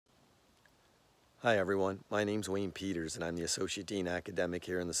Hi everyone, my name's Wayne Peters and I'm the Associate Dean Academic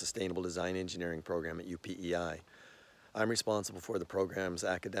here in the Sustainable Design Engineering program at UPEI. I'm responsible for the program's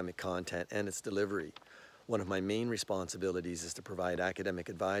academic content and its delivery. One of my main responsibilities is to provide academic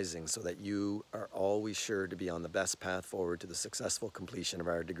advising so that you are always sure to be on the best path forward to the successful completion of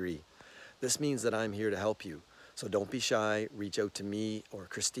our degree. This means that I'm here to help you, so don't be shy, reach out to me or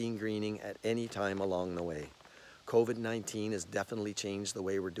Christine Greening at any time along the way. COVID-19 has definitely changed the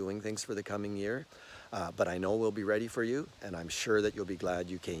way we're doing things for the coming year, but I know we'll be ready for you, and I'm sure that you'll be glad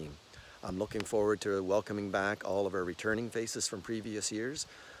you came. I'm looking forward to welcoming back all of our returning faces from previous years,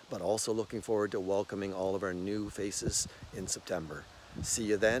 but also looking forward to welcoming all of our new faces in September. See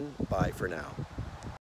you then. Bye for now.